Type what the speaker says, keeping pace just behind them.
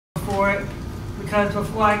for it, because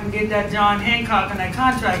before I can get that John Hancock on that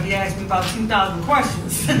contract, he asked me about 2,000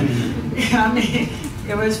 questions. I mean,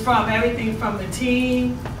 it was from everything from the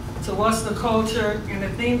team to what's the culture, and the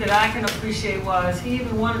thing that I can appreciate was he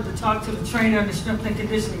even wanted to talk to the trainer and the strength and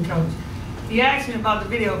conditioning coach. He asked me about the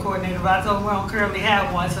video coordinator, but I told him we don't currently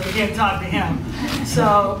have one, so we can't talk to him.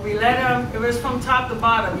 So we let him, it was from top to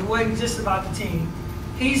bottom. It wasn't just about the team.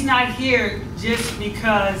 He's not here just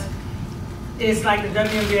because it's like the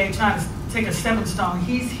WNBA trying to take a stepping stone.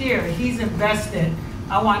 He's here, he's invested.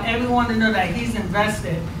 I want everyone to know that he's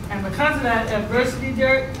invested. And because of that adversity,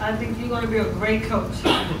 Derek, I think you're going to be a great coach.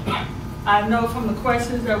 I know from the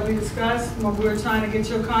questions that we discussed when we were trying to get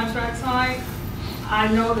your contract signed, I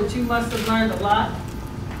know that you must have learned a lot.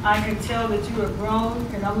 I can tell that you have grown,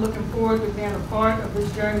 and I'm looking forward to being a part of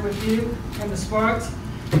this journey with you and the Sparks.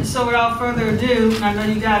 And so without further ado, I know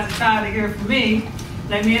you guys are tired of hearing from me,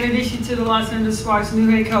 let me introduce you to the Los Angeles Sparks' new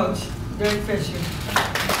head coach, Derek Fisher.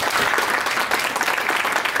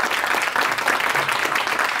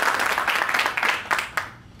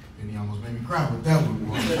 And he almost made me cry with that one.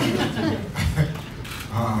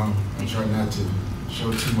 I try not to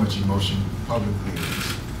show too much emotion publicly,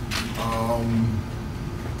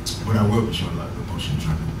 but I will be showing a lot of emotion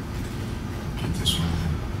trying to get this one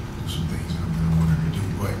and do some things that I wanted to do.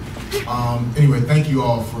 But anyway, thank you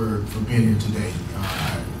all for being here today.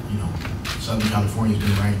 You know, Southern California has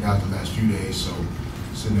been rained out the last few days, so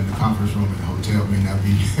sitting in the conference room in the hotel may not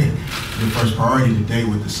be your first priority today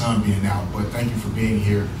with the sun being out. But thank you for being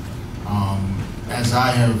here. As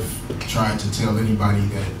I have tried to tell anybody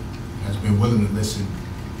that has been willing to listen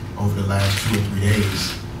over the last 2 or 3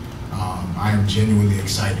 days, I am genuinely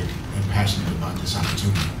excited and passionate about this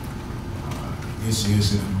opportunity. This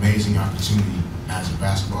is an amazing opportunity as a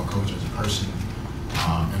basketball coach, as a person,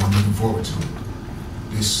 and I'm looking forward to it.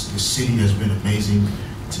 This city has been amazing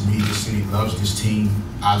to me. The city loves this team.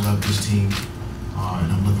 I love this team,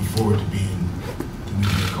 and I'm looking forward to being the new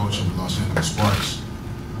head coach of the Los Angeles Sparks.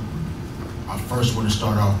 I first want to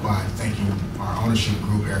start off by thanking our ownership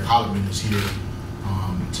group. Eric Holloman is here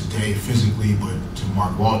today physically, but to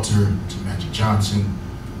Mark Walter, to Magic Johnson,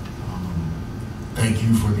 thank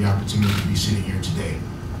you for the opportunity to be sitting here today.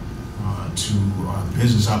 To our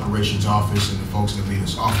business operations office and the folks that lead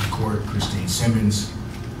us off the court, Christine Simmons,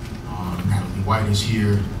 Natalie White is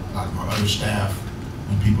here, a lot of our other staff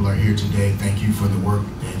and people are here today. Thank you for the work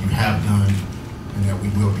that you have done and that we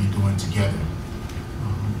will be doing together.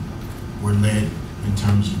 We're led in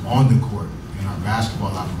terms of on the court in our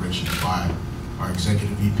basketball operations by our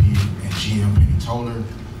executive VP and GM, Penny Toler.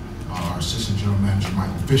 Our assistant general manager,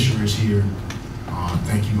 Michael Fisher, is here.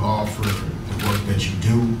 Thank you all for the work that you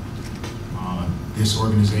do. This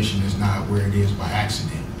organization is not where it is by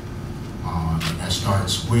accident. That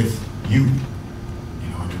starts with you. You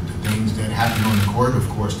know, the things that happen on the court, of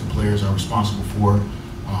course, the players are responsible for.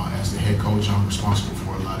 As the head coach, I'm responsible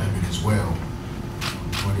for a lot of it as well.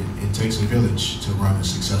 But it takes a village to run a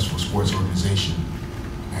successful sports organization.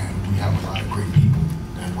 And we have a lot of great people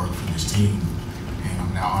that work for this team. And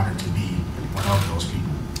I'm now honored to be one of those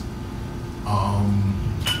people.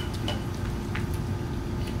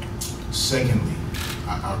 Secondly,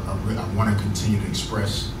 I want to continue to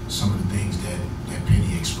express some of the things that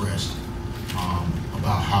Penny expressed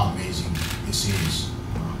about how amazing this is.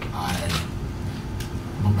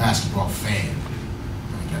 I'm a basketball fan.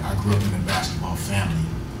 I grew up in a basketball family.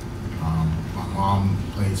 My mom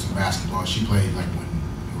played some basketball. She played like when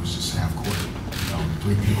it was just half court. You know,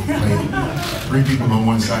 3 people played. 3 people on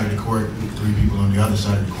one side of the court, 3 people on the other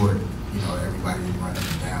side of the court. You know, everybody would run up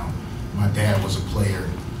and down. My dad was a player.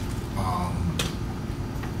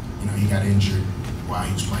 You know, he got injured while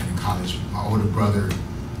he was playing in college. My older brother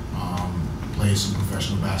played some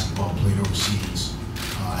professional basketball, played overseas.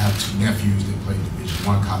 I have 2 nephews that played Division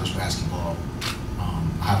I college basketball.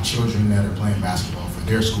 I have children that are playing basketball for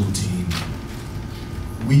their school team.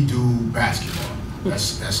 We do basketball.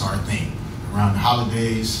 That's our thing. Around the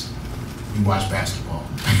holidays, we watch basketball.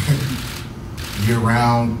 Year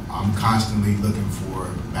round, I'm constantly looking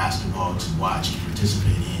for basketball to watch and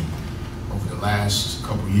participate in. Over the last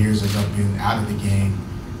couple of years, as I've been out of the game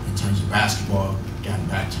in terms of basketball, gotten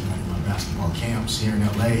back to one of my basketball camps here in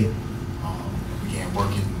LA, began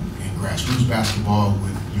working in grassroots basketball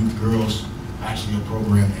with youth girls, actually a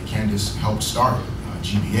program that Candace helped start,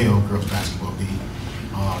 GBL, Girls Basketball League.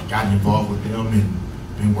 Gotten involved with them and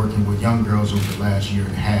been working with young girls over the last year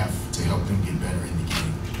and a half to help them get better in the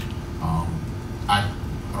game. I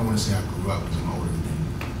don't want to say I grew up because I'm older than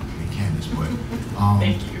Candace, but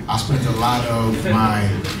I spent a lot of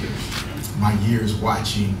my years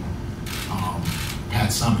watching Pat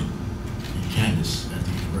Summitt and Candace at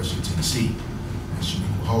the University Tennessee. And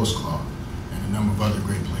Shaniqua Holdsclaw, and a number of other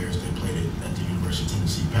great players that played at the University of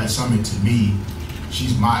Tennessee. Pat Summitt, to me,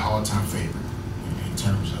 she's my all-time favorite in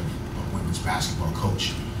terms of women's basketball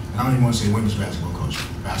coach. And I don't even want to say women's basketball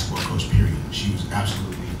coach, period. She was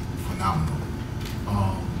absolutely phenomenal.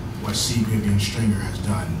 What C. Vivian Stringer has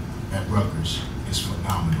done at Rutgers is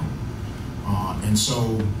phenomenal. And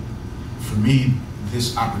so, for me,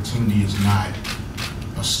 this opportunity is not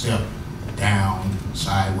a step down,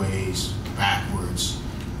 sideways, backwards,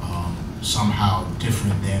 somehow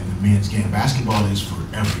different than the men's game. Basketball is for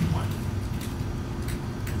everyone.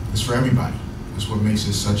 It's for everybody. That's what makes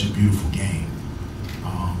it such a beautiful game.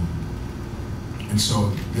 And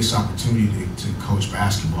so this opportunity to coach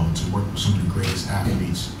basketball, to work with some of the greatest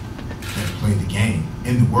athletes that play the game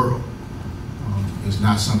in the world, is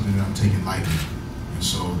not something that I'm taking lightly. And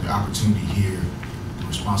so the opportunity here, the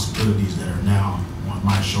responsibilities that are now on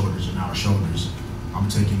my shoulders and our shoulders, I'm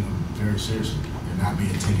taking them very seriously. They're not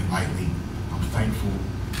being taken lightly. I'm thankful,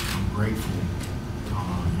 I'm grateful,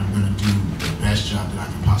 and I'm going to do the best job that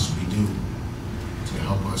I can possibly do to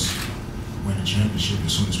help us win a championship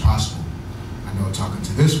as soon as possible. I know talking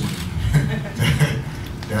to this one,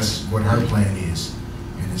 that's what her plan is.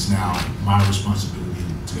 And it's now my responsibility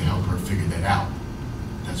to help her figure that out.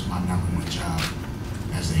 That's my #1 job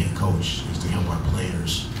as the head coach, is to help our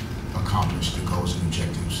players accomplish the goals and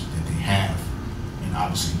objectives that they have, and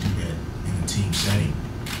obviously do that in a team setting.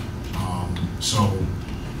 So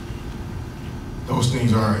those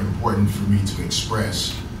things are important for me to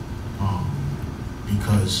express,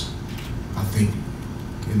 because I think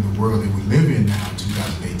in the world that we live in now,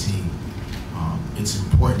 2018, it's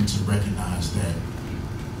important to recognize that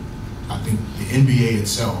I think the NBA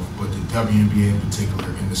itself, but the WNBA in particular,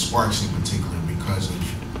 and the Sparks in particular, because of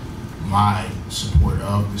my support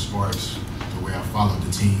of the Sparks, the way I followed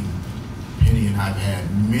the team, Penny and I have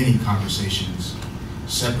had many conversations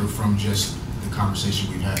separate from just the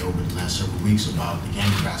conversation we've had over the last several weeks about the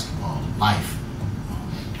game of basketball, life,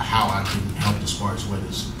 how I can help the Sparks, whether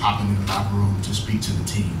it's popping in the locker room to speak to the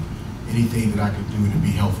team, anything that I could do to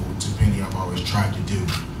be helpful to Penny, I've always tried to do.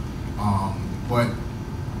 But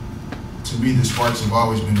to me, the Sparks have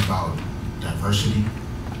always been about diversity,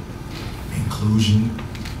 inclusion,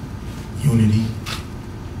 unity,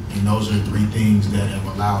 and those are 3 things that have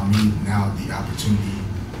allowed me now the opportunity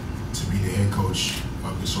to be the head coach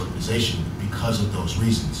of this organization because of those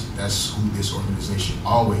reasons. That's who this organization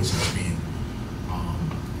always has been.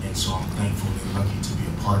 And so I'm thankful and lucky to be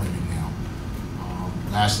a part of it now.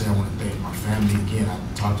 Lastly, I want to thank my family. Again, I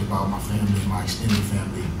talked about my family, my extended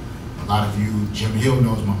family. A lot of you, Jim Hill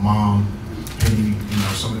knows my mom. Penny,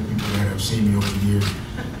 some of the people that have seen me over the years,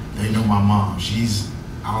 they know my mom.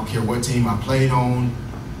 I don't care what team I played on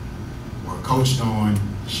or coached on,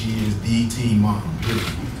 she is the team mom,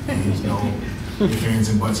 period. There's no ifs, ands,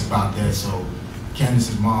 and buts about that. So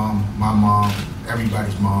Candace's mom, my mom,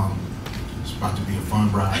 everybody's mom. It's about to be a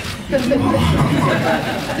fun ride.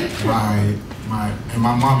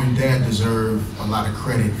 My mom and dad deserve a lot of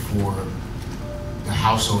credit for the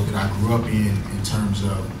household that I grew up in terms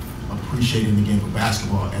of appreciating the game of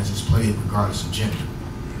basketball as it's played regardless of gender.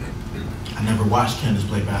 I never watched Candace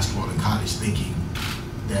play basketball in college thinking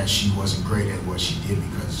that she wasn't great at what she did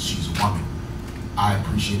because she's a woman. I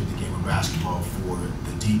appreciated the game of basketball for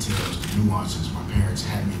the details, the nuances. My parents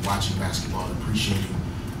had me watching basketball, appreciating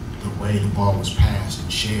the way the ball was passed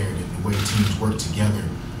and shared and the way teams worked together.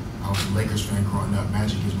 I was a Lakers fan growing up.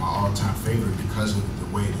 Magic is my all-time favorite because of the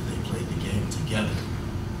way that they played the game together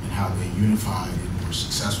and how they unified and were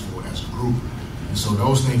successful as a group. And so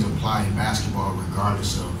those things apply in basketball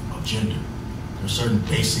regardless of gender. There's certain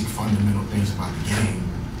basic fundamental things about the game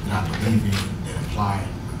that I believe in that apply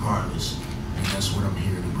regardless, and that's what I'm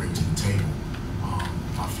here to bring to the table.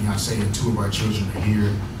 My fiance and 2 of our children are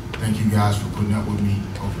here. Thank you guys for putting up with me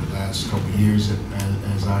over the last couple of years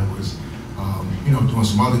as I was doing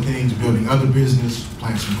some other things, building other business,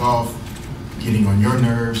 playing some golf, getting on your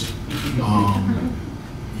nerves.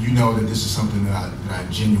 You know that this is something that I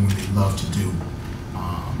genuinely love to do.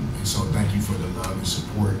 And so thank you for the love and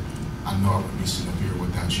support. I know I wouldn't be sitting up here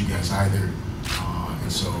without you guys either.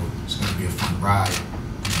 And so it's going to be a fun ride.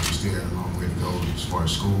 We still have a long way to go as far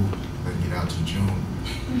as school. Let me get out to June.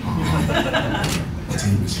 The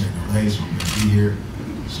team is here in LA, so I'm going to be here.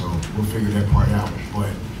 So we'll figure that part out.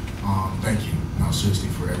 But thank you, no, seriously,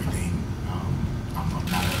 for everything. I'm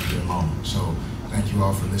not up here alone. So thank you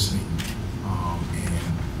all for listening. And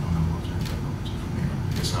I'll turn that over to from there.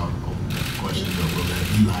 I guess I'll open up the question. We'll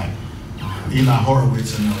let Eli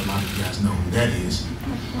Horowitz, I know a lot of you guys know who that is.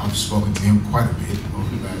 I've spoken to him quite a bit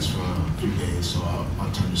over the last few days, so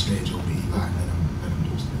I'll turn the stage over to Eli and let him do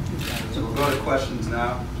his thing. questions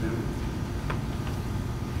now, Jim?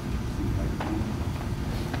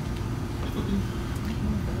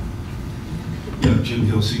 Yeah, Jim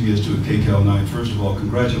Hill, CBS 2 at KCAL 9. First of all,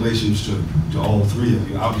 congratulations to all three of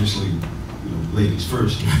you. Obviously, ladies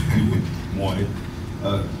first, you would want it.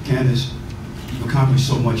 Candace, you've accomplished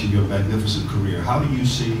so much in your magnificent career. How do you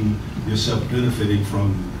see yourself benefiting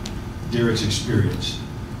from Derek's experience?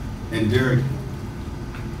 And Derek,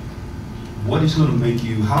 what is going to make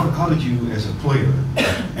you, how did you as a player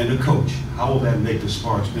and a coach, how will that make the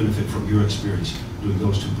Sparks benefit from your experience doing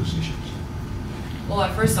those two positions?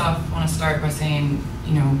 Well, first off, I want to start by saying,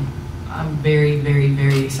 I'm very, very,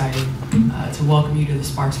 very excited to welcome you to the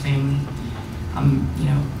Sparks family.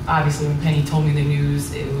 Obviously when Penny told me the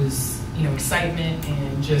news, it was, excitement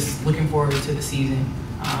and just looking forward to the season.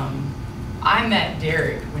 I met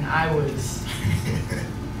Derek when I was,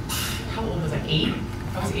 how old was I, 8?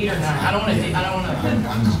 I was 8 or 9. I don't want to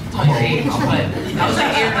tell your age, but I was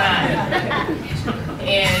like 8 or 9.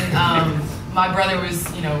 And my brother was,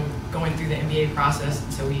 going through the NBA process,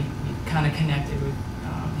 and so we kind of connected with,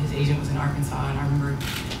 his agent was in Arkansas, and I remember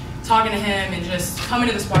talking to him and just coming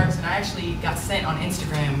to the Sparks, and I actually got sent on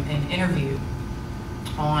Instagram an interview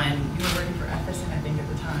on, you were working for FSN, I think, at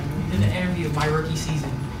the time, and we did an interview of my rookie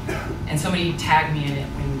season, and somebody tagged me in it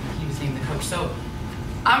when he was named the coach. So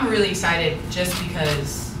I'm really excited just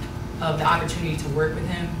because of the opportunity to work with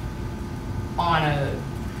him on a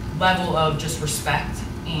level of just respect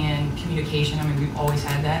and communication. I mean, we've always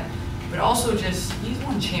had that, but also just, he's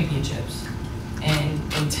won championships. And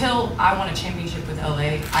until I won a championship with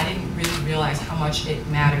LA, I didn't really realize how much it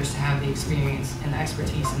matters to have the experience and the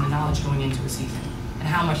expertise and the knowledge going into a season, and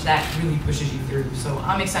how much that really pushes you through. So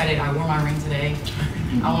I'm excited. I wore my ring today.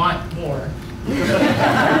 I want more. Put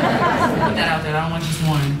that out there. I don't want just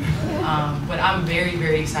one. But I'm very,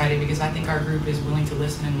 very excited because I think our group is willing to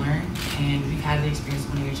listen and learn, and we've had the experience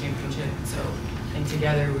of winning a championship. So I think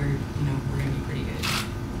together we're going to be pretty good.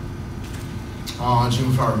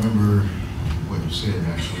 Jim, if I remember what you said,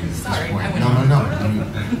 actually, at Sorry, this point. I went No.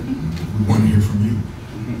 We want to hear from you.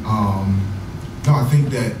 No, I think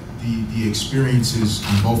that the experiences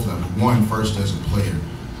on both levels. One, first as a player,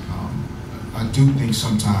 I do think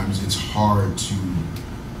sometimes it's hard to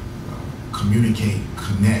communicate,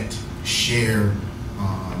 connect, share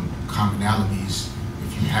commonalities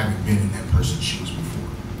if you haven't been in that person's shoes before,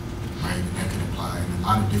 right? And that can apply in a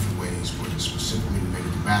lot of different ways, but specifically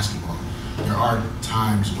related to basketball. There are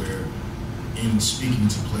times where, in speaking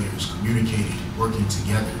to players, communicating, working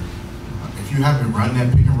together, if you haven't run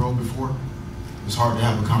that pick and roll before, it's hard to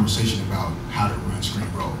have a conversation about how to run screen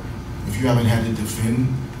roll. If you haven't had to defend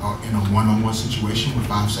in a one-on-one situation with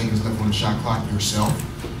 5 seconds left on the shot clock yourself,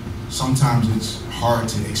 sometimes it's hard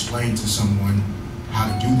to explain to someone how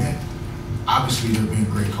to do that. Obviously, there have been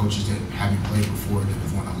great coaches that haven't played before that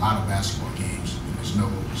have won a lot of basketball games, and there's no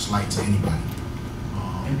slight to anybody.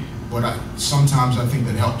 But sometimes I think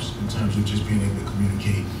that helps in terms of just being able to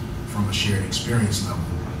communicate from a shared experience level.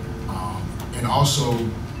 And also,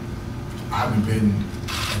 I haven't been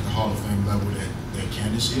at the Hall of Fame level that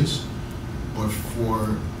Candace is, but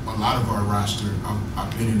for a lot of our roster,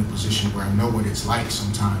 I've been in a position where I know what it's like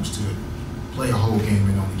sometimes to play a whole game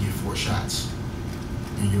and only get 4 shots.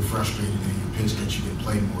 And you're frustrated and you're pissed that you didn't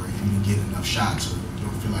play more, you didn't get enough shots, or you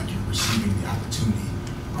don't feel like you're receiving the opportunity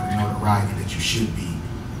or the notoriety that you should be.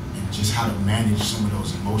 Just how to manage some of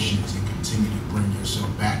those emotions and continue to bring yourself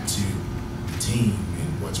back to the team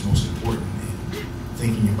and what's most important, and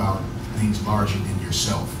thinking about things larger than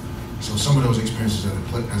yourself. So some of those experiences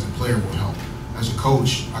as a player will help. As a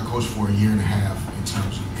coach, I coached for 1.5 years in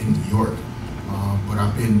terms of in New York, but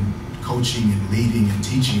I've been coaching and leading and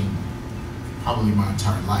teaching probably my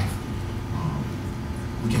entire life.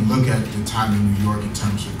 We can look at the time in New York in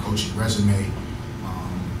terms of coaching resume.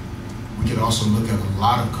 We could also look at a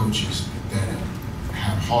lot of coaches that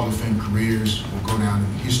have Hall of Fame careers, will go down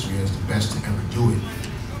in history as the best to ever do it.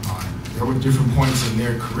 There were different points in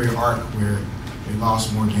their career arc where they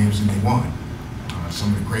lost more games than they won.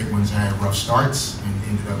 Some of the great ones had rough starts and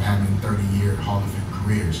ended up having 30-year Hall of Fame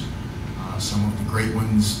careers. Some of the great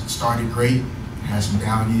ones started great, had some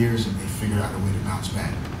down years, and they figured out a way to bounce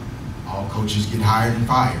back. All coaches get hired and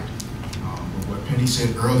fired. But what Penny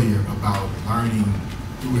said earlier about learning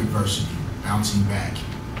through adversity, bouncing back,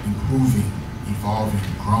 improving, evolving,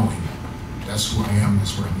 growing. That's who I am,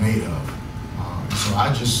 that's what I'm made of. And so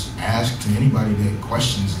I just ask to anybody that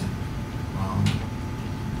questions it,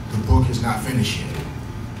 the book is not finished yet.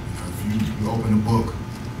 If you open a book,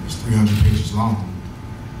 it's 300 pages long,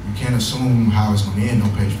 you can't assume how it's going to end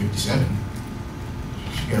on page 57.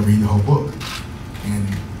 You got to read the whole book. And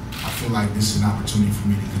I feel like this is an opportunity for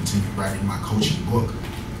me to continue writing my coaching book,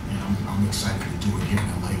 and I'm excited to do it here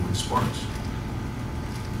in LA with the Sparks.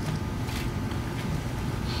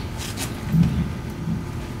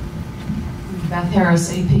 Beth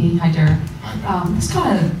Harris, AP. Hi, Derek. Hi, This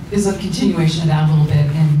kind of is a continuation of that a little bit.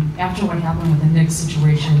 And after what happened with the Knicks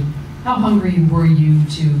situation, how hungry were you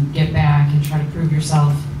to get back and try to prove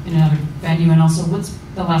yourself in another venue? And also, what's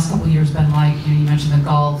the last couple of years been like? You mentioned the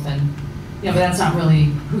golf, and but that's not really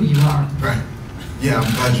who you are. Right. Yeah,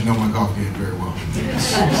 I'm glad you know my golf game very well.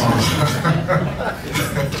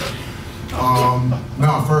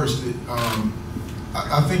 No, first,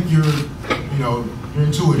 I think you're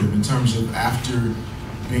intuitive in terms of after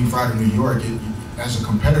being fired in New York. As a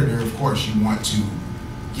competitor, of course, you want to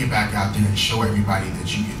get back out there and show everybody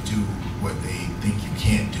that you can do what they think you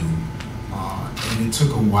can't do. And it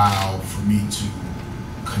took a while for me to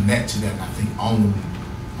connect to that and I think own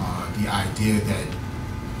the idea that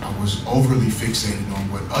I was overly fixated on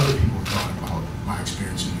what other people thought about my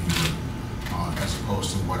experience in New York as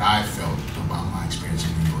opposed to what I felt about my experience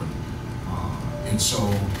in New York. And so,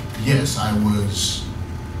 yes, I was,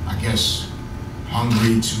 I guess,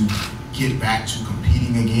 hungry to get back to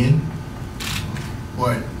competing again,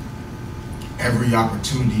 but every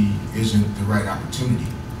opportunity isn't the right opportunity.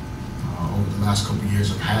 Over the last couple of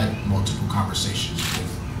years, I've had multiple conversations with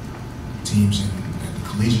teams at the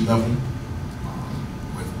collegiate level,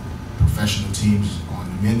 with professional teams on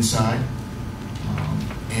the men's side,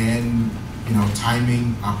 and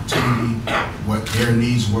timing, opportunity, what their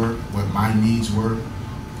needs were, what my needs were,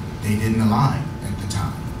 they didn't align at the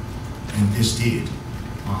time, and this did.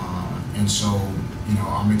 And so,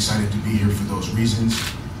 I'm excited to be here for those reasons.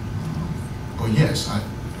 But yes,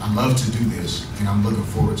 I love to do this, and I'm looking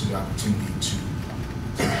forward to the opportunity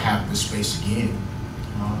to have this space again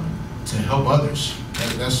to help others.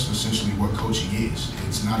 That's essentially what coaching is.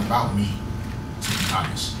 It's not about me, to be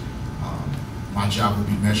honest. My job will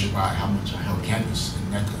be measured by how much I help Candace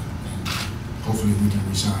and NECA, and hopefully we can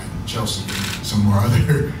resign Chelsea and some more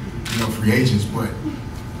other free agents. But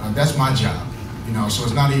that's my job. So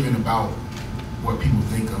it's not even about what people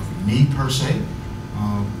think of me per se,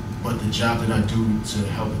 but the job that I do to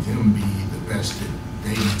help them be the best that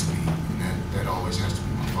they need to be, and that always has to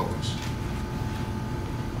be my focus.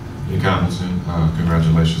 Nick Hamilton,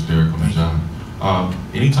 congratulations, Derek, on the job.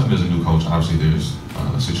 Anytime there's a new coach, obviously there's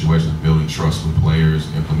a situation of building trust with players,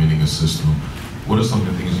 implementing a system. What are some of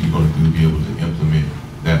the things that you're going to do to be able to implement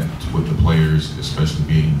that with the players, especially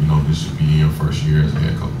being, this should be your first year as a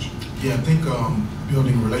head coach? Yeah, I think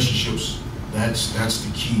building relationships, that's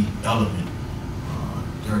the key element.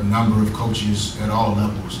 There are a number of coaches at all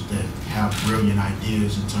levels that have brilliant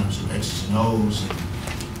ideas in terms of X's and O's and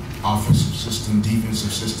offensive system,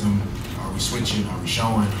 defensive system. Are we switching? Are we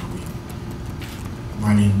showing? Are we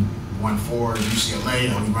running 1-4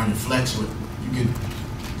 UCLA? Are we running flex? You could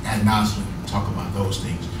ad nauseum talk about those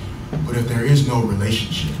things. But if there is no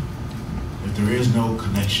relationship, if there is no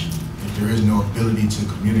connection, if there is no ability to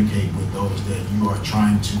communicate with those that you are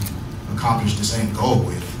trying to accomplish the same goal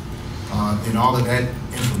with, then all of that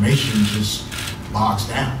information just bogs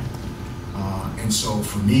down. And so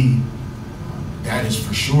for me, that is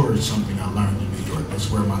for sure something I learned in New York. That's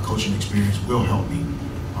where my coaching experience will help me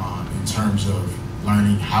in terms of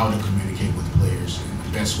learning how to communicate with players and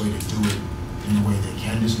the best way to do it in the way that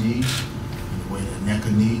Candace needs, in the way that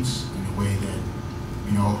NECA needs, in the way that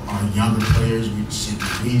our younger players, Sidney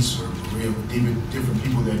Reese or Maria, different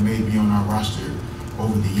people that may be on our roster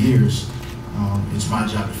over the years. It's my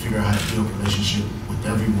job to figure out how to build a relationship with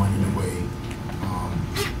everyone in a way.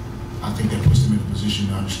 I think that puts them in a position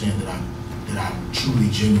to understand that I truly,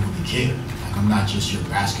 genuinely care. Like, I'm not just your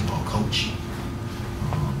basketball coach.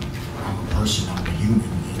 I'm a person, I'm a human,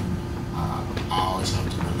 and I always have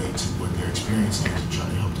to relate to what their experience is and try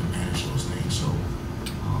to help them manage those things. So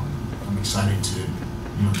I'm excited to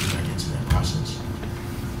get back into that process.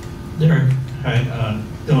 Derek, hi,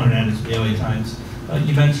 Dylan Hernandez, the LA Times.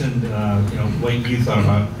 You mentioned what you thought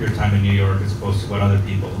about your time in New York as opposed to what other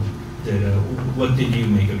people did. What did you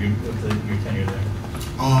make of your tenure there?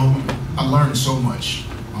 I learned so much,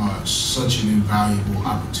 such an invaluable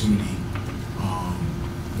opportunity.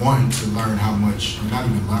 One, to learn how much, or not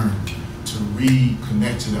even learn, to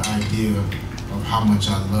reconnect to the idea of how much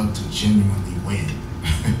I love to genuinely win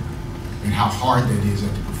and how hard that is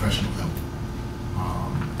at the professional level.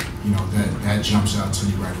 That jumps out to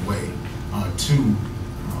me right away. Two,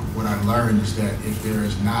 what I learned is that if there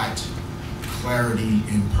is not clarity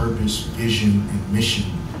in purpose, vision, and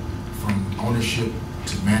mission from ownership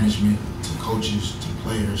to management to coaches to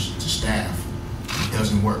players to staff, it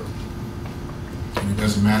doesn't work. And it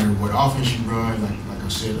doesn't matter what offense you run, like I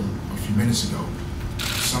said a few minutes ago,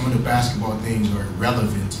 some of the basketball things are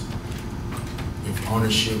irrelevant if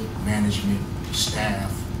ownership, management,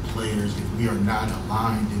 staff, players, if we are not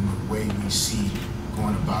aligned in the way we see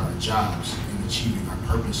going about our jobs and achieving our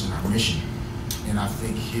purpose and our mission. And I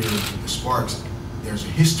think here with the Sparks, there's a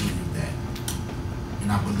history of that.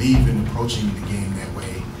 And I believe in approaching the game that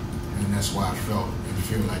way, and that's why I felt and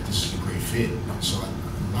feel like this is a great fit. And so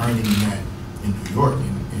learning that in New York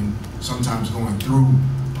and sometimes going through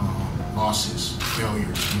losses,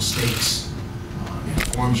 failures, mistakes,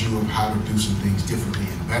 informs you of how to do some things differently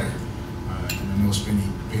and better. And I know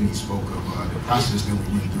Penny spoke of the process that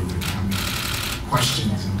we went through and how many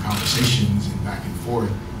questions and conversations and back and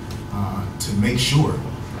forth to make sure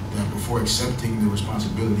that before accepting the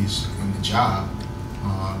responsibilities in the job,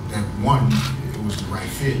 that one, it was the right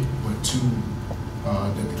fit, but two,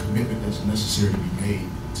 that the commitment that's necessary to be made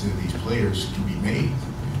to these players can be made.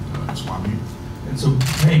 And that's why I'm here. And so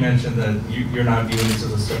Penny mentioned that you're not viewing this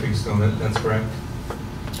as a stepping stone, that's correct?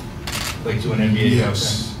 Like to an NBA job?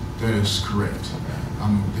 Yes, that is correct.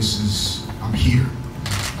 I'm here.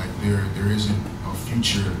 Like there isn't a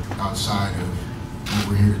future outside of what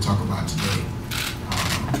we're here to talk about today.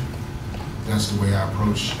 That's the way I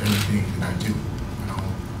approach everything that I do. You know,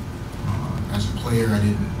 as a player, I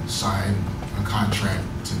didn't sign a contract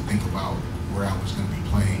to think about where I was going to be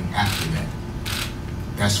playing after that.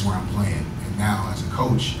 That's where I'm playing. And now, as a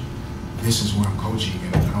coach, this is where I'm coaching,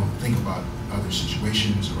 and I don't think about other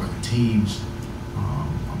situations or other teams.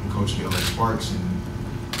 I'm the coach of the LA Sparks, and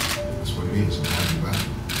that's what it is. I'm happy about it.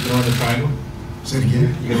 You gonna run the triangle? Say it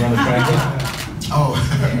again. You gonna run the triangle? Oh,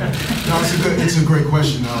 no, it's a great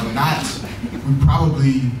question. We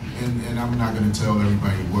probably, and I'm not going to tell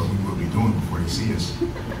everybody what we will be doing before they see us,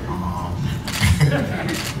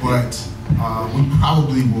 but we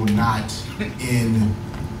probably will not in,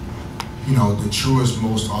 the truest,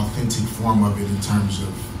 most authentic form of it in terms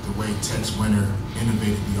of the way Tex Winter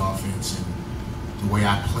innovated the offense and the way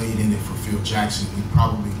I played in it for Phil Jackson. We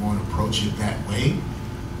probably won't approach it that way,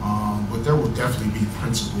 but there will definitely be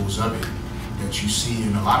principles of it that you see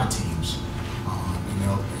in a lot of teams.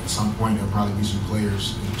 At some point, there'll probably be some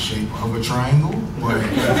players in the shape of a triangle, but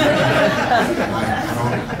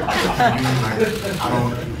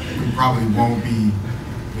we probably won't be,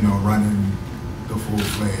 running the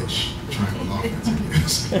full-fledged triangle offense, I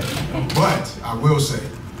guess. But I will say,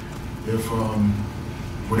 if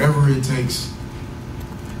whatever it takes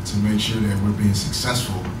to make sure that we're being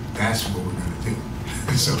successful, that's what we're going to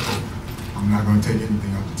do. So I'm not going to take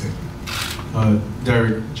anything off the table.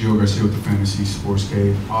 Derek, Gio Garcia with the Fantasy Sports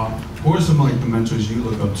Cave. Who are some the mentors you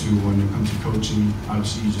look up to when it comes to coaching?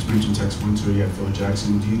 Obviously, you just mentioned Tex Winter, you have Phil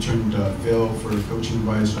Jackson. Do you turn to Phil for coaching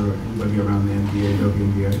advice or anybody around the NBA,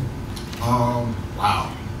 WNBA?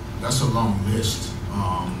 Wow, that's a long list,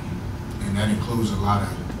 and that includes a lot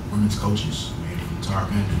of women's coaches. I mean, from Tara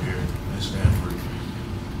Vanderveer at Stanford.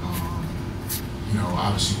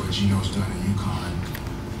 Obviously what Gino's done at UConn,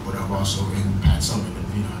 but I've also in Pat Summitt.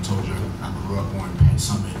 I told you I grew up on Pat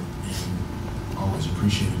Summitt and always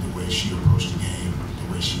appreciated the way she approached the game,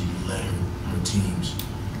 the way she led her teams,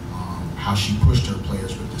 how she pushed her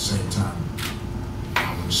players, but at the same time,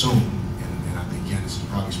 I would assume, and I think Candace has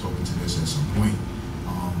probably spoken to this at some point,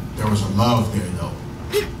 there was a love there though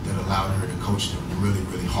that allowed her to coach them really,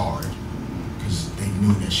 really hard because they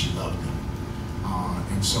knew that she loved them.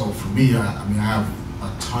 And so for me, I have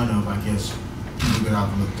a ton of, people that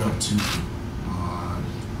I've looked up to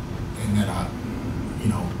and that I,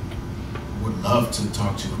 would love to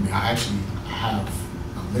talk to. I actually have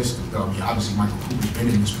a list of, obviously Michael Cooper's been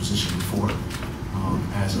in this position before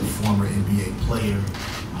as a former NBA player,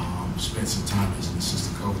 spent some time as an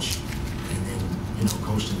assistant coach, and then,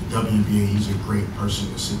 coached in the WNBA. He's a great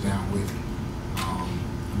person to sit down with.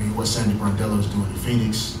 What Sandy Brondello is doing in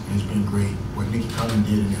Phoenix has been great. What Nikki Cullen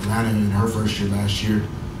did in Atlanta in her first year last year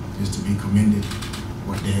is to be commended.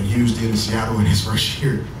 What Dan Hughes did in Seattle in his first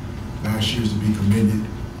year last year is to be commended.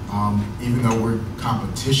 Even though we're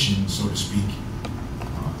competition, so to speak,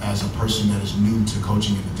 as a person that is new to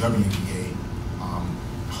coaching in the WNBA,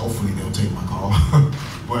 hopefully they'll take my call,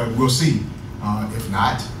 but we'll see. If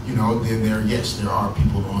not, then there are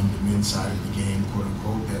people on the men's side of the game, quote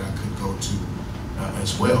unquote, that I could go to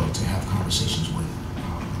as well to have conversations with.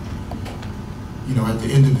 At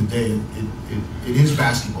the end of the day, it is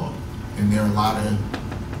basketball, and there are a lot of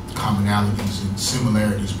commonalities and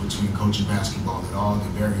similarities between coaching basketball at all the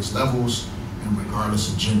various levels and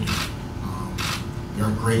regardless of gender. There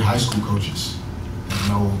are great high school coaches that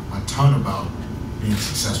know a ton about being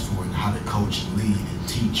successful and how to coach and lead and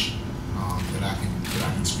teach that I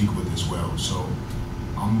can speak with as well. So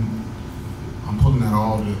I'm I'm pulling out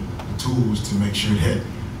all the tools to make sure that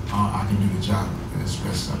I can do the job as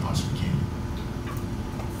best as I possibly can.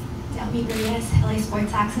 Delmi Reyes, LA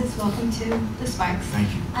Sports Access, welcome to the Sparks. Thank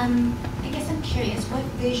you. I guess I'm curious, what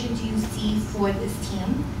vision do you see for this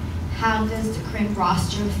team? How does the current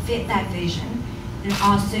roster fit that vision? And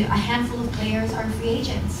also, a handful of players are free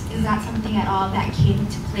agents. Is that something at all that came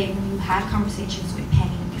into play when you had conversations with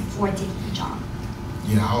Penny before taking the job?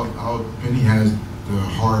 Yeah, Penny has the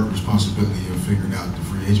hard responsibility of figuring out the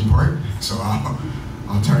free agent part. So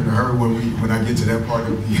I'll turn to her when I get to that part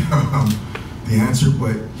of the answer.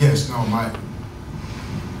 But yes, no,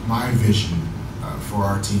 my vision for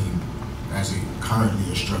our team as it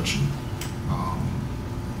currently is structured.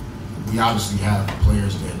 We obviously have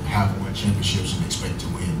players that have won championships and expect to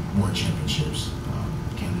win more championships.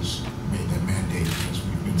 Candace made that mandate as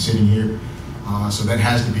we've been sitting here. So that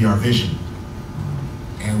has to be our vision.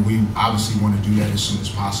 And we obviously want to do that as soon as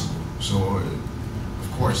possible. So,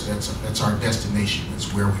 of course, that's our destination.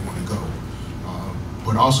 That's where we want to go.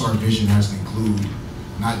 But also our vision has to include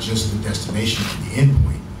not just the destination and the end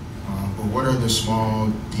point, but what are the small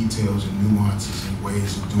details and nuances and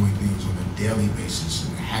ways of doing things on a daily basis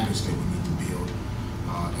and the habits that we need to build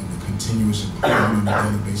and the continuous improvement on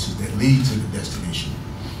a daily basis that lead to the destination.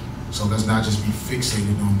 So let's not just be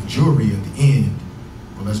fixated on the jewelry at the end,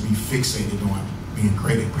 but let's be fixated on being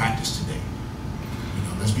great at practice today.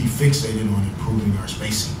 Let's be fixated on improving our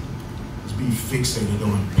spacing. Let's be fixated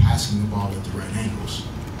on passing the ball at the right angles.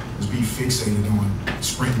 Let's be fixated on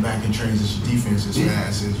sprinting back in transition defense as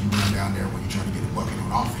fast as you run down there when you're trying to get a bucket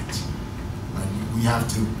on offense. We have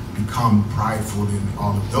to become prideful in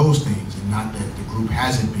all of those things, and not that the group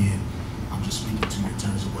hasn't been. I'm just speaking to you in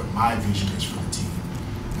terms of what my vision is for the team.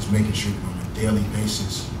 Is making sure that on a daily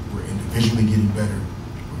basis we're individually getting better,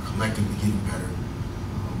 we're collectively getting better.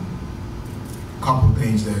 A couple of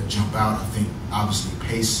things that jump out, I think, obviously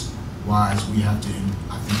pace-wise, we have to,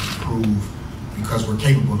 I think, improve because we're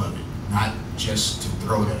capable of it, not just to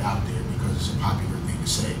throw that out there because it's a popular thing to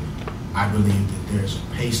say. I believe that there's a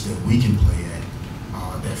pace that we can play at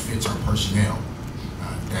that fits our personnel,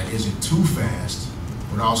 that isn't too fast,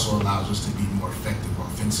 but also allows us to be more effective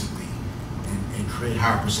offensively and create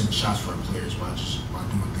higher percentage shots for our players by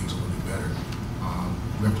doing things a little bit better.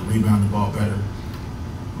 We have to rebound the ball better.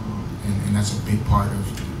 And that's a big part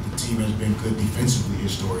of the team has been good defensively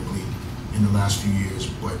historically in the last few years,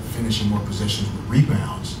 but finishing more possessions with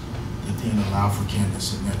rebounds that then allow for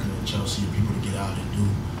Candace and Nneka and Chelsea and people to get out and do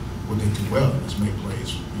what they do well, and that's make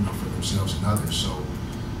plays, for themselves and others. So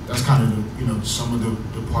that's kind of the, some of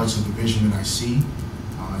the parts of the vision that I see.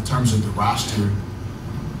 In terms of the roster,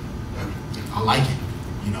 I like it,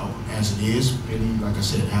 as it is. Penny, like I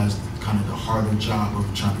said, has kind of the harder job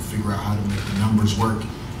of trying to figure out how to make the numbers work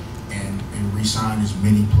and re-sign as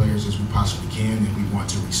many players as we possibly can that we want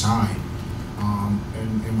to re-sign.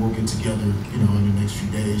 And we'll get together, in the next few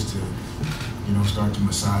days to, start to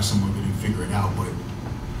massage some of it and figure it out. But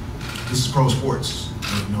this is pro sports.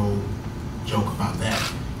 There's no joke about that.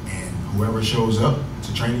 And whoever shows up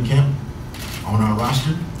to training camp on our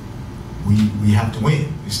roster, we have to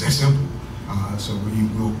win. It's that simple. So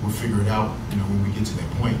we'll figure it out, when we get to that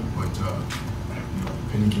point. But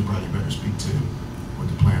Penny can probably better speak to what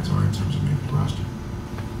the plans are in terms of making the roster.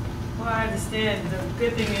 Well, I understand. The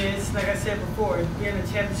good thing is, like I said before, being a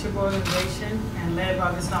championship organization and led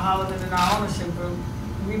by Mr. Holligan and our ownership group,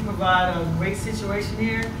 we provide a great situation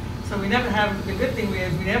here. So we never have, the good thing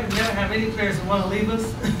is we never have any players that want to leave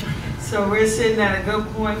us. So we're sitting at a good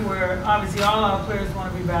point where obviously all our players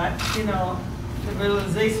want to be back. The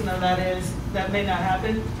realization of that is that may not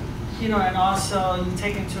happen. And also you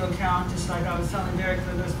take into account, just like I was telling Derek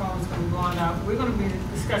that this phone is going to be going out, we're going to be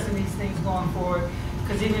discussing these things going forward.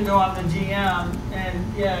 Because even though I'm the GM,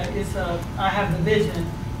 and yeah, I have the vision,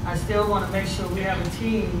 I still want to make sure we have a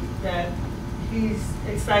team that he's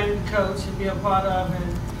excited to coach and be a part of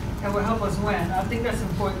and will help us win. I think that's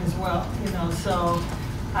important as well, so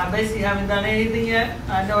I basically haven't done anything yet.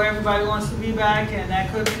 I know everybody wants to be back, and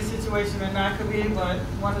that could be a situation or not could be, but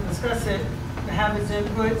want to discuss it, to have his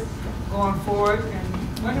input going forward,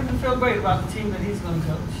 and want him to feel great about the team that he's going to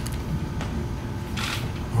coach.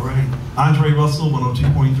 All right. Andre Russell,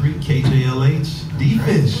 102.3, KJLH,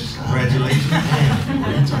 D-Fish. Congratulations. What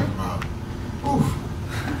are you talking about? Oof.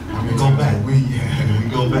 We go back. We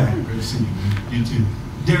go back. Good to see you, man. You too.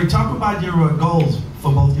 Derek, talk about your goals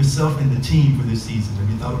for both yourself and the team for this season. Have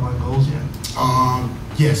you thought about goals yet?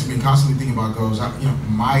 Yes, I've been constantly thinking about goals.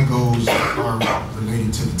 My goals are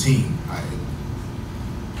related to the team.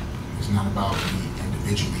 It's not about me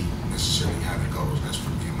individually necessarily having goals. That's for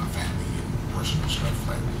me and my family and personal stuff.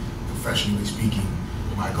 Like professionally speaking,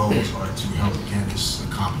 my goals are to help Candace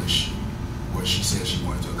accomplish what she said she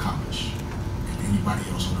wanted to accomplish, and anybody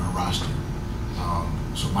else on our roster.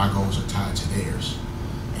 So my goals are tied to theirs,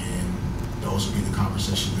 and those will be the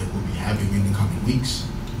conversations that we'll be having in the coming weeks.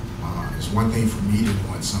 It's one thing for me to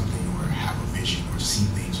want something or have a vision or see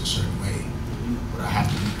things a certain way, but I have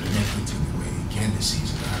to be connected to the way Candace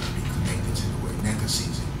sees it. I have to be connected to the way NECA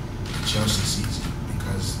sees it, and Chelsea sees it,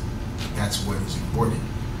 because that's what is important.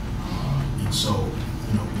 And so,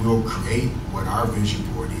 you know, we'll create what our vision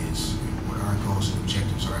board is, and what our goals and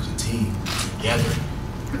objectives are as a team together.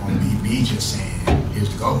 It won't be me just saying, here's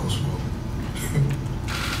the goals. Well,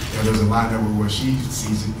 yeah, there's a line up with where she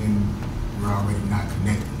sees it, and we're already not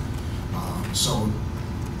connected. So,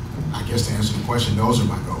 I guess to answer the question, those are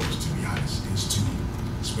my goals, to be honest, is to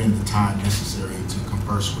spend the time necessary to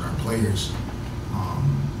converse with our players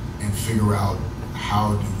and figure out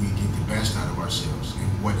how do we get the best out of ourselves, and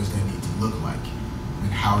what does that need to look like,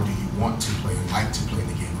 and how do you want to play and like to play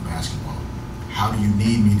the game of basketball? How do you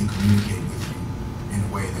need me to communicate with you in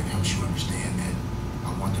a way that helps you understand that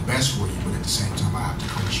I want the best for you, but at the same time I have to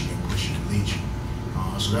coach you and push you and lead you.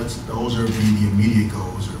 So those are the immediate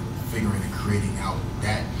goals, or figuring and creating out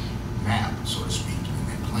that map, so to speak, and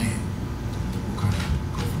that plan. We'll kind of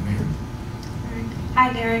go from there.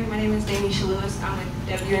 Hi Derek, my name is Danisha Lewis. I'm with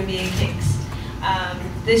WNBA Kicks.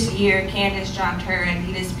 This year, Candace dropped her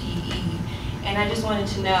Adidas PE, and I just wanted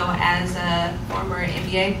to know, as a former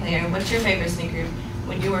NBA player, what's your favorite sneaker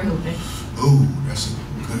when you were hooping? Ooh, that's a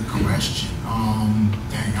good question.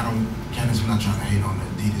 Dang, Candace, I'm not trying to hate on the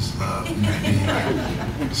Adidas love. You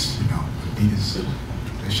know, Adidas,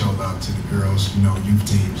 they show love to the girls, you know, youth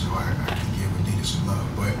teams, so I can give Adidas some love.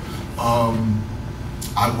 But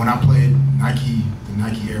when I played Nike, the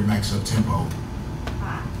Nike Air Max Up Tempo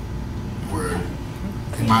were,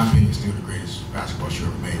 in my opinion, still the greatest basketball shoe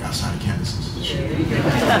ever made outside of Candace's.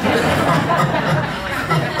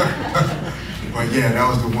 But yeah, that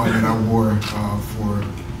was the one that I wore for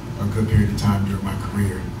a good period of time during my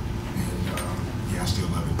career, and yeah, I still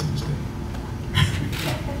love it to this day.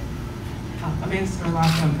 Amanda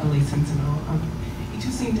Scarlett from LA Sentinel. You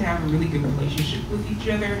two seem to have a really good relationship with each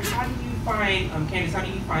other. How do you find, Candace,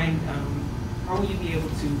 how will you be able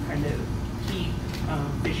to kind of keep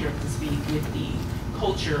Fisher up to speed with the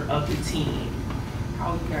culture of the team?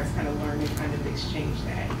 How you guys kind of learn and kind of exchange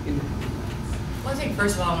that in the coming months? Well, I think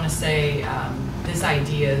first of all, I want to say this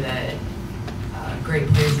idea that great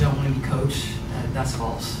players don't want to be coached, that's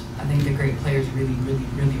false. I think the great players really, really,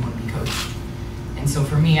 really want to be coached. And so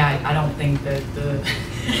for me, I don't think that the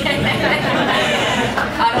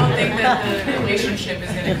I don't think that the relationship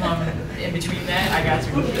is going to come in between that. I got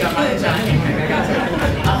you. You got my John. I got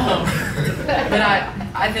you. But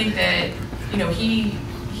I think that, you know, he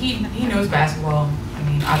knows basketball. I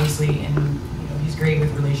mean, obviously, and you know, he's great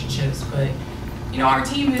with relationships. But you know, our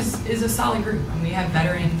team is a solid group. I mean, we have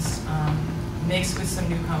veterans mixed with some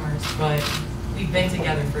newcomers, but we've been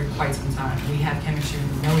together for quite some time. We have chemistry.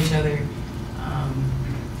 We know each other.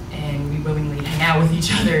 And we willingly hang out with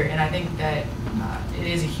each other, and I think that it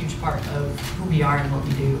is a huge part of who we are and what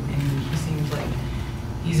we do, and he seems like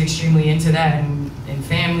he's extremely into that, and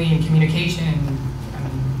family and communication, and I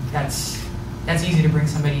mean, that's easy to bring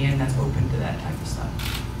somebody in that's open to that type of stuff.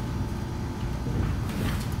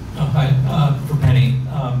 Oh, hi, for Penny.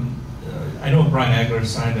 I know Brian Agler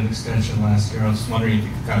signed an extension last year. I was just wondering if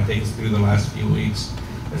you could kind of take us through the last few weeks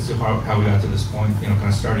as to how we got to this point, you know, kind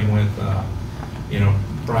of starting with, you know,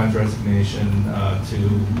 Brian's resignation to,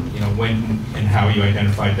 you know, when and how you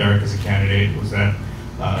identified Derek as a candidate. Was that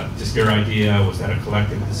just your idea? Was that a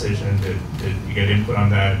collective decision? Did you get input on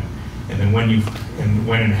that? And then when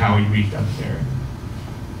and how you reached out to Derek?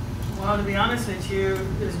 Well, to be honest with you,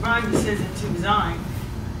 it was Brian's decision to resign.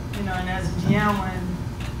 You know, and as a GM,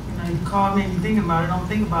 when you call me and you think about it, don't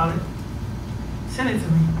think about it, send it to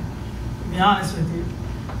me, to be honest with you.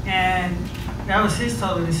 And that was his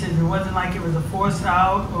total decision. It wasn't like it was a forced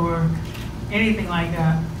out or anything like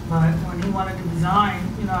that. But when he wanted to resign,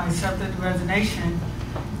 you know, I accepted the resignation.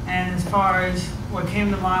 And as far as what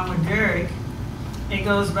came to mind with Derek, it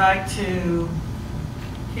goes back to,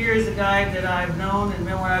 here's a guy that I've known and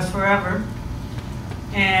been with us forever.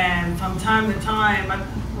 And from time to time, I'm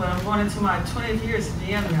going into my 20th year as a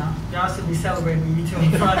GM now. Y'all should be celebrating me, you two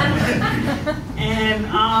in front of me. And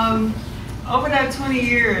over that 20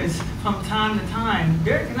 years, from time to time,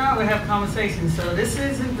 Derek and I would have conversations. So this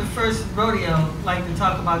isn't the first rodeo, like to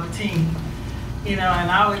talk about the team. You know, and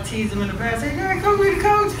I would tease him in the past, say, Derek, come be the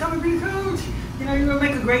coach, come and be the coach. You know, you're gonna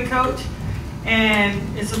make a great coach.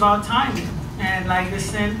 And it's about timing. And like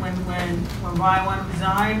this, when Brian wanted to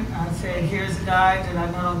resign, I said, here's a guy that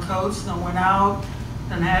I know don't coach, don't went out,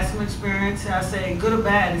 done had some experience. I say good or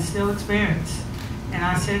bad, it's still experience. And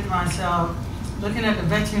I said to myself, looking at the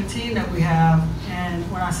veteran team that we have, and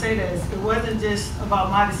when I say this, it wasn't just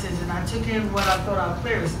about my decision. I took in what I thought our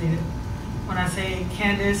players needed. When I say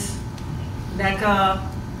Candace, NECA,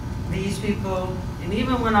 these people, and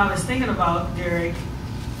even when I was thinking about Derek,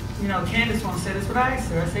 you know, Candace won't say this, but I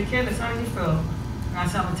asked her. I said, Candace, how do you feel? And I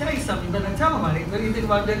said, I'm gonna tell you something, you better tell nobody. What do you think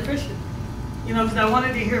about Derek Christian? You know, because I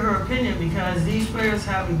wanted to hear her opinion because these players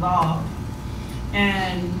have evolved.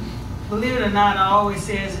 And believe it or not, I always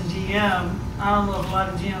say as a GM, I don't know if a lot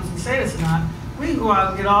of GMs can say this or not, we can go out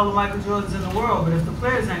and get all the Michael Jordans in the world, but if the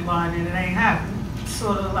players ain't buying it, it ain't happening.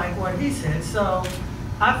 Sort of like what he said. So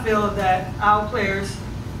I feel that our players,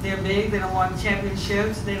 they're big, they don't want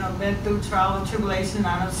championships, they done been through trial and tribulation.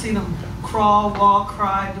 I done seen them crawl, walk,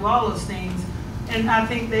 cry, do all those things. And I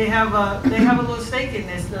think they have a little stake in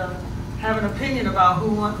this, to have an opinion about who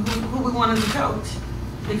we want as a coach.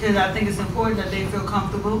 Because I think it's important that they feel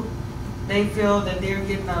comfortable. They feel that they're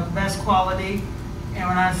getting the best quality. And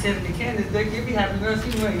when I said it to Candace, they're giving me happiness.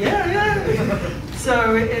 She went, yeah.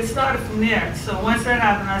 So it started from there. So once that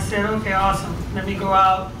happened, I said, okay, awesome. Let me go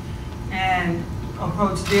out and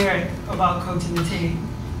approach Derek about coaching the team.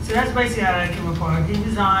 So that's basically how that came apart. He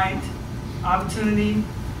resigned, opportunity,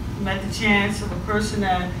 met the chance of a person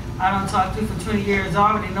that I don't talk to for 20 years.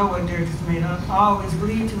 I already know what Derek is made of. I always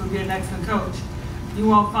believed he would be an excellent coach. You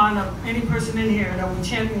won't find any person in here that will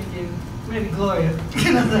champion you. Maybe Gloria.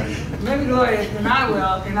 Maybe Gloria, and I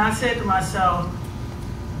will. And I said to myself,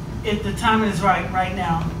 if the time is right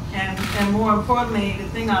now. And more importantly, the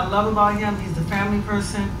thing I love about him, he's a family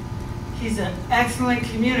person. He's an excellent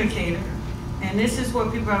communicator. And this is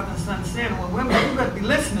what people have to understand. Well, women, you better be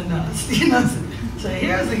listening to us. You know? So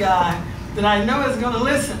here's a guy that I know is going to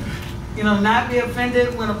listen. You know, not be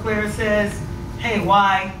offended when a player says, hey,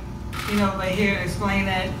 why? You know, but here to explain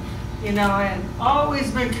it. You know, and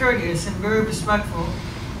always been courteous and very respectful.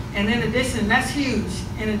 And in addition, that's huge,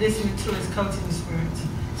 in addition to his coaching experience.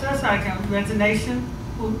 So that's how I came. Resignation,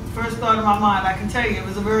 who first thought in my mind, I can tell you, it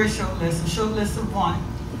was a very short list of one.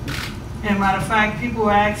 And matter of fact, people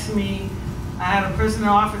asked me, I had a person in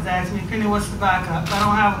the office ask me, Penny, what's the backup? I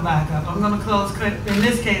don't have a backup. I'm going to close, in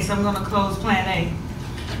this case, I'm going to close Plan A.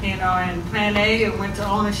 You know, and Plan A, it went to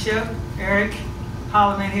ownership. Eric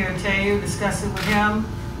Holloman here to tell you, discussed it with him.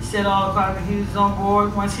 Said all about it. He was on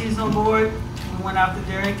board. Once he's on board, we went after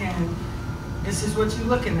Derek, and this is what you're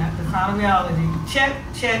looking at, the final reality. Check,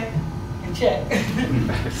 check, and check.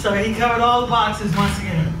 So he covered all the boxes once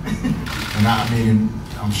again. And I mean,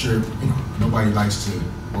 I'm sure, you know, nobody likes to,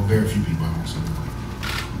 well, very few people, I won't say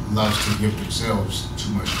loves to give themselves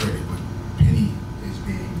too much credit, but Penny is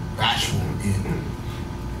being bashful in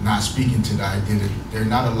not speaking to the idea that there are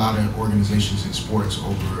not a lot of organizations in sports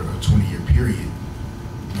over a 20-year period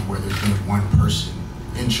where there's been one person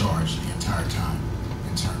in charge the entire time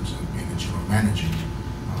in terms of being a general manager.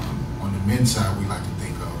 On the men's side, we like to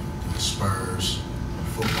think of the Spurs. In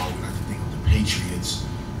football, we like to think of the Patriots,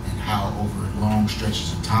 and how over long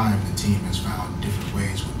stretches of time the team has found different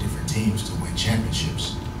ways with different teams to win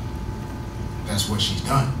championships. That's what she's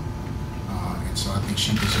done. And so I think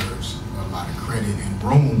she deserves a lot of credit and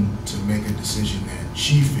room to make a decision that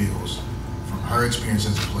she feels, from her experience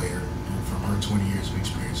as a player and from her 20 years of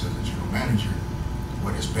experience as a general manager,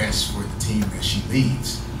 what is best for the team that she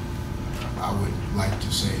leads. I would like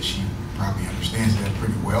to say she probably understands that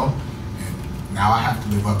pretty well, and now I have to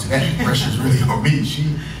live up to that. The pressure's really on me.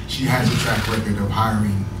 She has a track record of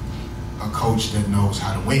hiring a coach that knows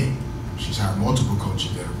how to win. She's hired multiple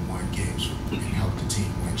coaches that have won games and helped the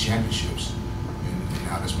team win championships, and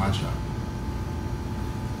now that's my job.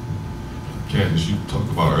 Candace, you talked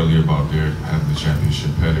about earlier about Derek having the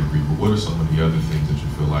championship pedigree, but what are some of the other things that you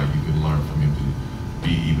feel like you could learn from him to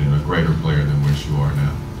be even a greater player than where you are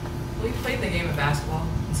now? Well, he played the game of basketball,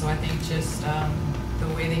 and so I think just the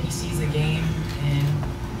way that he sees the game, and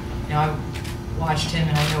you know, I watched him,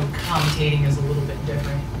 and I know commentating is a little bit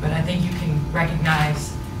different, but I think you can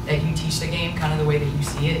recognize that you teach the game kind of the way that you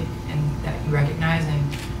see it, and that you recognize, and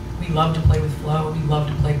we love to play with flow, we love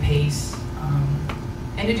to play pace,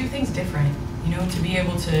 and to do things different, you know, to be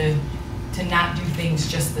able to not do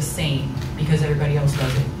things just the same because everybody else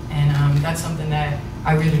does it. And that's something that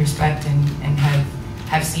I really respect and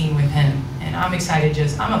have seen with him. And I'm excited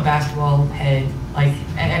I'm a basketball head. Like,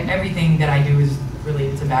 everything that I do is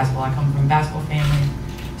related to basketball. I come from a basketball family.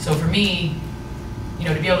 So for me, you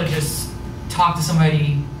know, to be able to just talk to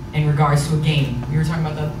somebody in regards to a game. We were talking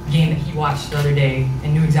about the game that he watched the other day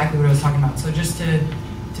and knew exactly what I was talking about. So just to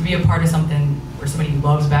be a part of something where somebody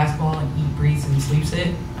loves basketball and breathes and sleeps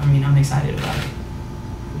it, I mean, I'm excited about it.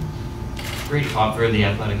 Great talk for the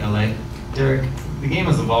Athletic LA. Derek, the game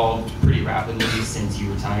has evolved pretty rapidly since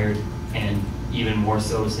you retired, and even more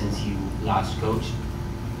so since you last coached.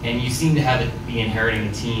 And you seem to have be inheriting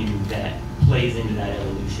a team that plays into that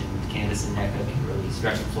evolution. Candace and Nneka can really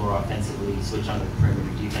stretch the floor offensively, switch onto the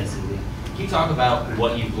perimeter defensively. Can you talk about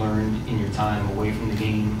what you've learned in your time away from the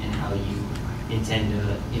game and how you intend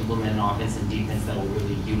to implement an offense and defense that will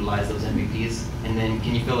really utilize those MVPs? And then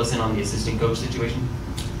can you fill us in on the assistant coach situation?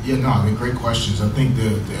 Yeah, no, they're great questions. I think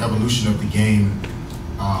the evolution of the game,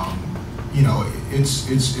 you know,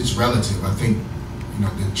 it's relative. I think, you know,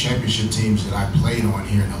 the championship teams that I played on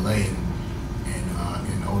here in LA in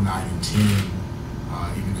 09 and 10,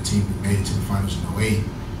 even the team that made it to the finals in 08,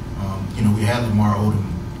 you know, we had Lamar Odom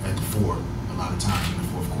at the 4 a lot of times in the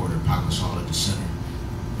fourth quarter, Pau Gasol at the center,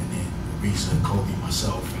 and then Ariza, Kobe,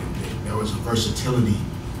 myself. And there was a versatility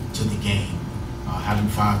to the game. Having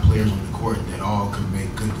 5 players on the court that all could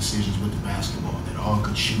make good decisions with the basketball, that all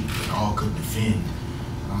could shoot, that all could defend.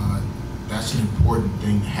 That's an important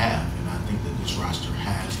thing to have, and I think that this roster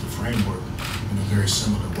has the framework in a very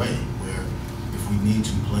similar way, where if we need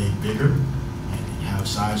to play bigger and have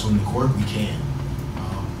size on the court, we can.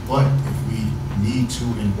 But if we need to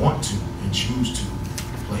and want to and choose to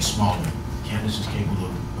play smaller, Candace is capable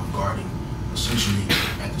of guarding essentially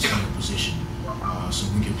at the center position, so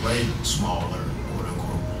we can play smaller, quote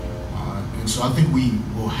unquote. And so I think we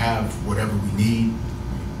will have whatever we need.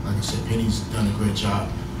 Like I said, Penny's done a great job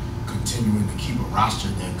continuing to keep a roster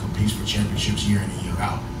that competes for championships year in and year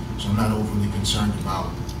out. So I'm not overly concerned about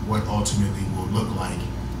what ultimately will look like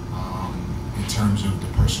in terms of the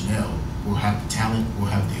personnel. We'll have the talent, we'll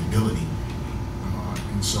have the ability.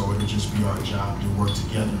 And so it'll just be our job to work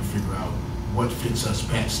together and figure out what fits us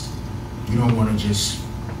best. We don't want to just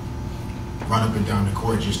run up and down the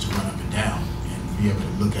court just to run up and down and be able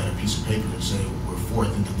to look at a piece of paper and say we're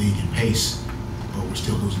 4th in the league in pace, but we're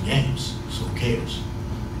still losing games, so who cares?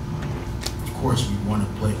 Of course, we want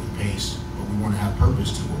to play with pace, but we want to have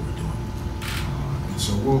purpose to what we're doing. And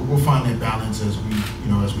so we'll find that balance as we,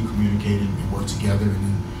 you know, as we communicate and work together. And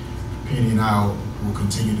then Penny and I will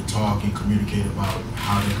continue to talk and communicate about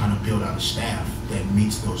how to kind of build out a staff that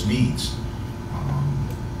meets those needs.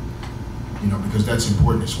 You know, because that's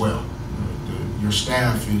important as well. Your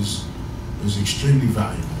staff is extremely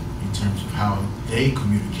valuable in terms of how they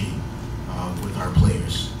communicate with our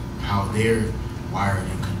players, how they're wired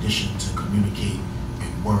and conditioned to communicate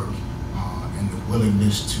and work, and the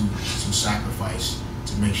willingness to sacrifice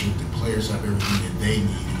to make sure that the players have everything that they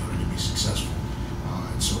need in order to be successful.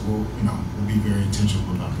 And so we'll be very intentional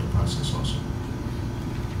about that process also.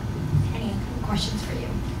 Any questions for you?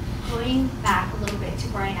 Going back a little bit to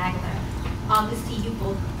Brian Aguilar, obviously you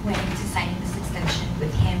both went into signing this extension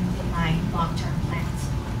with him in mind, long-term plans.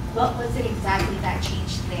 What was it exactly that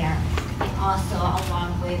changed there? And also,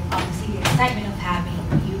 along with obviously the excitement of having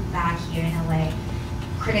you back here in LA,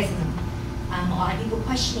 criticism. A lot of people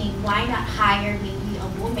questioning why not hire maybe a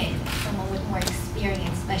woman, someone with more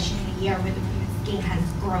experience, especially in a year where the women's game has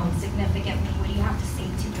grown significantly. What do you have to say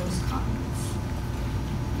to those comments?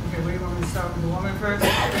 Okay, we want to start with the woman first.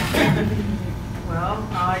 Well,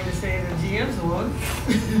 I like to say the GM's a woman.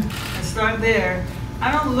 And start there.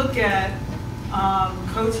 I don't look at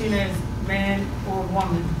coaching as man or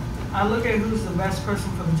woman. I look at who's the best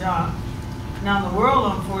person for the job. Now, the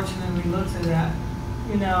world, unfortunately, looks at that.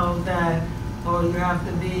 You know, that, oh, you have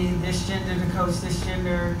to be this gender to coach this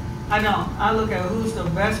gender. I don't. I look at who's the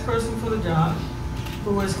best person for the job,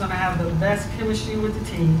 who is going to have the best chemistry with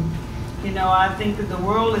the team. You know, I think that the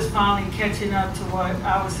world is finally catching up to what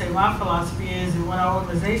I would say my philosophy is and what our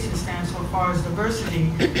organization stands for as far as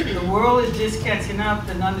diversity. The world is just catching up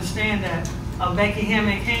and understand that Becky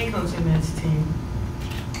Hammond can coach a men's team.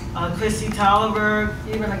 Chrissy Toler,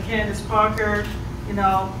 even a Candace Parker, you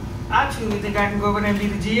know, I truly think I can go over there and be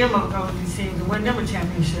the GM of both these teams and win them a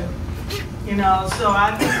championship. You know, so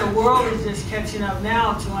I think the world is just catching up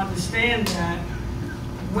now to understand that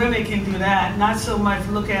women can do that, not so much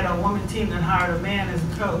look at a woman team that hired a man as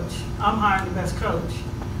a coach. I'm hiring the best coach.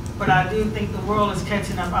 But I do think the world is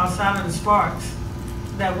catching up outside of the Sparks,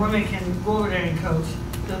 that women can go over there and coach.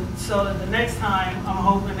 So that the next time, I'm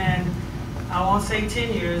hoping in, I won't say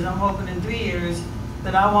 10 years, I'm hoping in 3 years,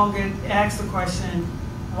 that I won't get asked the question,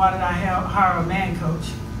 why did I hire a man coach?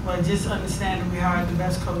 But just understand that we hired the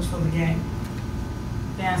best coach for the game.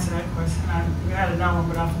 To answer that question, we had another one,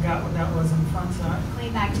 but I forgot what that was on the front side.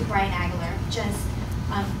 Going back to Brian Aguilar, just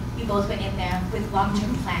you both went in there with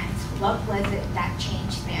long-term plans. What was it that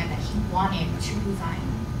changed there that he wanted to resign?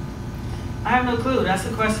 I have no clue. That's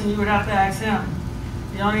the question you would have to ask him.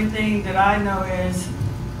 The only thing that I know is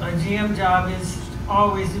a GM job is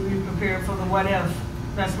always to be prepared prepared for the what if.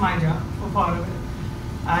 That's my job, for part of it.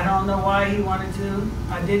 I don't know why he wanted to.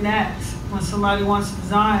 I didn't ask. When somebody wants to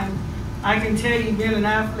resign, I can tell you being an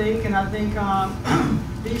athlete, and I think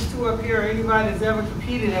these two up here, anybody that's ever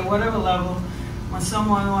competed at whatever level, when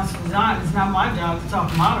someone wants to resign, it's not my job to talk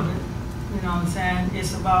them out of it. You know what I'm saying?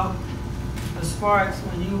 It's about, as far as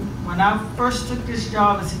when I first took this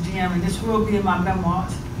job as a GM, and this will be in my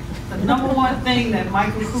memoirs, the number one thing that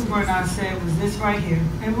Michael Cooper and I said was this right here.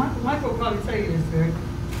 And Michael will probably tell you this, Barry.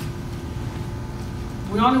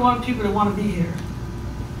 We only want people that want to be here.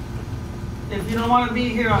 If you don't want to be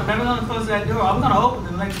here, I'm never going to close that door. I'm going to open it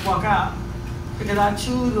and let you walk out. Because I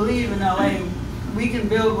choose to leave in LA. We can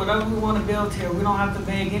build whatever we want to build here. We don't have to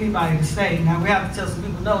beg anybody to stay. Now, we have to tell some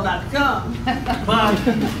people no, not to come, but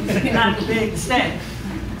not to beg to stay.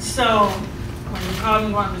 So, when you called me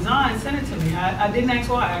and want to resign, send it to me. I didn't ask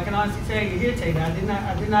why. I can honestly tell you here, Taylor, I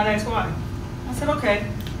did not ask why. I said, okay.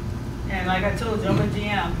 And like I told you, I'm a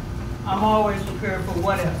GM. I'm always prepared for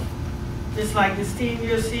what if. Just like this team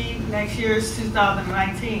you'll see next year is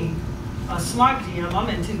 2019. A smart GM, I'm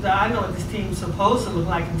in 2000. I know what this team's supposed to look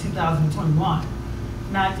like in 2021,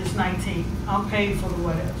 not just 19. I'm paid for the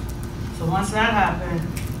what if. So once that happened,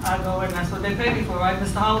 I go in. That's what they pay me for, right,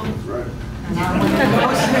 Mr. Holland? Right. And I went in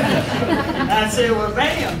motion. And I said, well,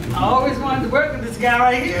 bam! I always wanted to work with this guy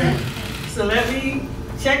right here. So let me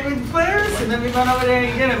check with the players and let me run over there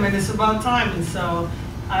and get him. And it's about timing. So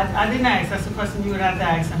I didn't ask. That's the question you would have to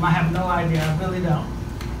ask him. I have no idea. I really don't.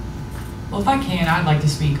 Well, if I can, I'd like to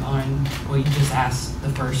speak on what you just asked, the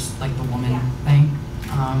first, like the woman thing.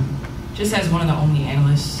 Just as one of the only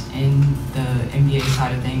analysts in the NBA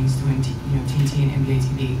side of things, doing TNT and NBA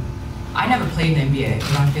TV, I never played the NBA,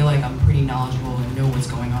 but I feel like I'm pretty knowledgeable and know what's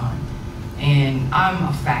going on. And I'm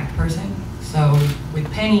a fact person. So with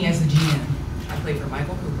Penny as the GM, I played for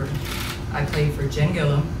Michael Cooper. I played for Jen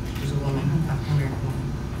Gillum, who's a woman, African-American woman.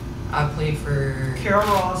 I played for Carol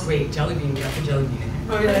Ross. Wait, Jelly Bean. We got the Jelly Bean in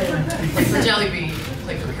there. Oh, yeah. Played for Jelly Bean.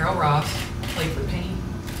 Played for Carol Ross. Played for Penny.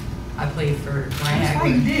 I played for Brian Agler. Oh,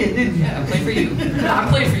 you did, didn't you? Yeah, I played for you. I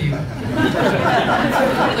played for you.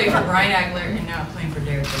 I played for Brian Agler, and now I'm playing for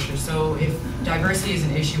Derek Fisher. So if diversity is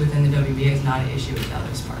an issue within the WBA, it's not an issue with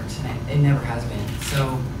other Sparks, and it never has been.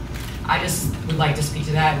 So I just would like to speak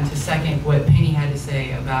to that, and to second what Penny had to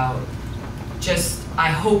say about just, I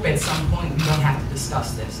hope at some point we don't have to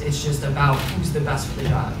discuss this. It's just about who's the best for the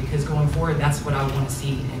job, because going forward, that's what I want to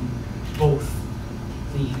see in both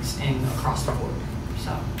leagues and across the board.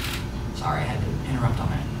 So, sorry I had to interrupt on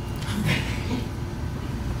that.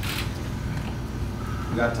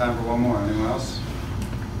 We got time for one more. Anyone else?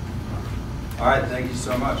 All right, thank you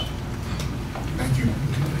so much. Thank you.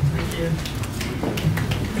 Thank you.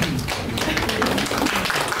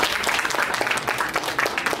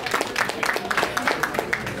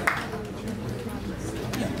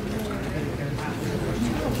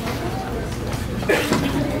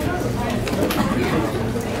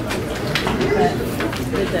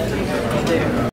 There.